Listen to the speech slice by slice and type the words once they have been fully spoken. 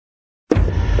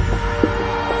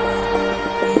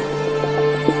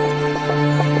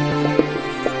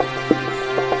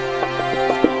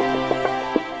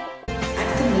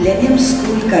Millennium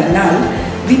School,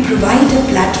 Karnal, we provide a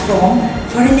platform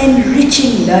for an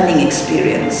enriching learning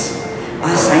experience.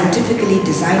 Our scientifically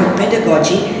designed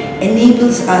pedagogy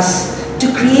enables us to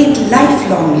create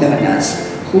lifelong learners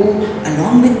who,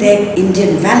 along with their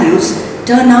Indian values,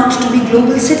 turn out to be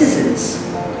global citizens.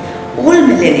 All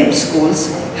Millennium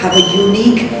Schools have a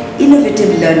unique,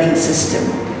 innovative learning system.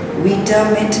 We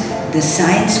term it the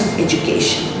science of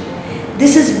education.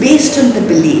 This is based on the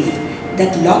belief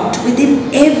that locked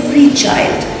within every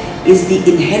child is the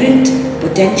inherent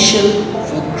potential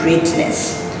for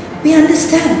greatness. We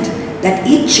understand that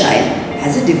each child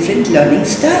has a different learning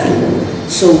style,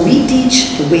 so we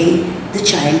teach the way the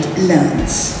child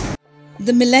learns.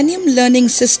 The Millennium Learning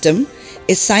System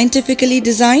is scientifically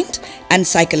designed and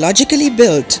psychologically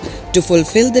built to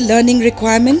fulfill the learning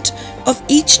requirement of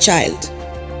each child.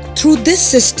 Through this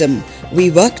system, we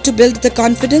work to build the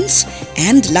confidence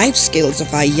and life skills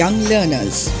of our young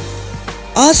learners.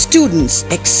 Our students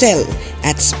excel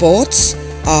at sports,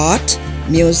 art,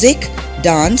 music,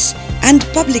 dance, and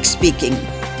public speaking.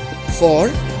 For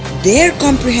their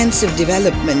comprehensive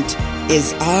development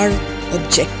is our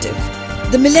objective.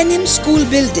 The Millennium School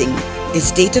building is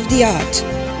state-of-the-art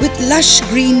with lush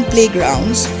green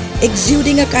playgrounds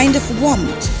exuding a kind of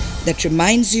warmth that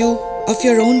reminds you of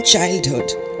your own childhood.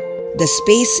 The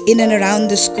space in and around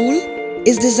the school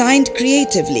is designed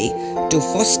creatively to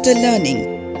foster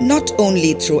learning not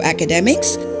only through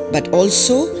academics but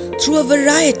also through a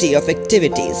variety of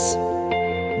activities.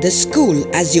 The school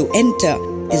as you enter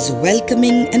is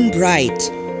welcoming and bright,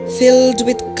 filled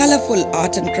with colorful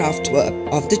art and craft work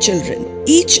of the children.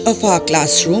 Each of our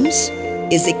classrooms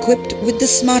is equipped with the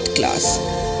Smart Class,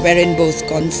 wherein both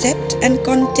concept and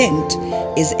content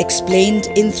is explained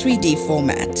in 3D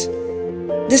format.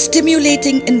 The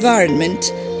stimulating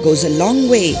environment goes a long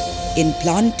way in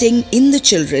planting in the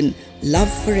children love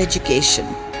for education.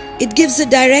 It gives a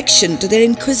direction to their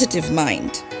inquisitive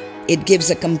mind. It gives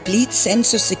a complete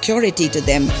sense of security to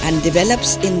them and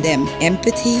develops in them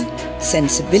empathy,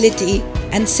 sensibility,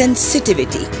 and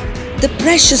sensitivity. The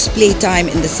precious playtime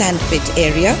in the sandpit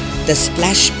area, the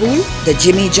splash pool, the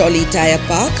Jimmy Jolly Tire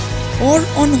Park, or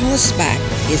on horseback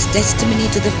is testimony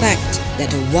to the fact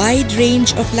that a wide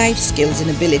range of life skills and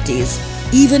abilities,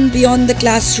 even beyond the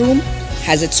classroom,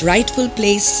 has its rightful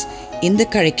place in the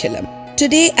curriculum.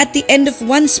 Today, at the end of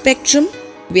one spectrum,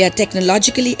 we are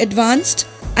technologically advanced,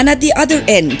 and at the other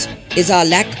end is our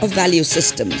lack of value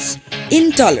systems.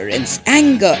 Intolerance,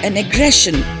 anger, and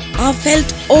aggression are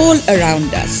felt all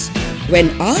around us. When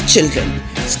our children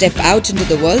step out into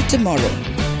the world tomorrow,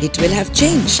 it will have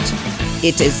changed.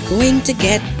 It is going to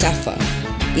get tougher.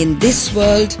 In this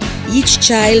world, each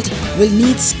child will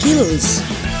need skills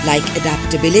like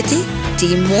adaptability,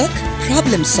 teamwork,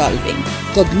 problem solving,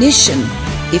 cognition,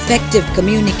 effective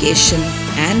communication,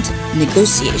 and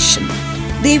negotiation.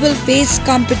 They will face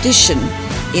competition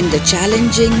in the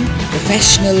challenging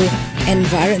professional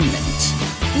environment.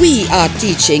 We are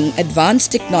teaching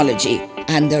advanced technology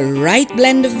and the right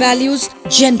blend of values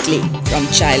gently from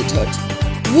childhood.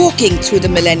 Walking through the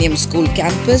Millennium School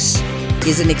campus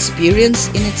is an experience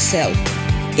in itself.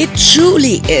 It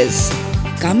truly is.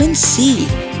 Come and see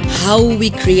how we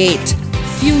create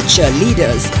future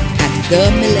leaders at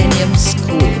the Millennium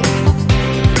School.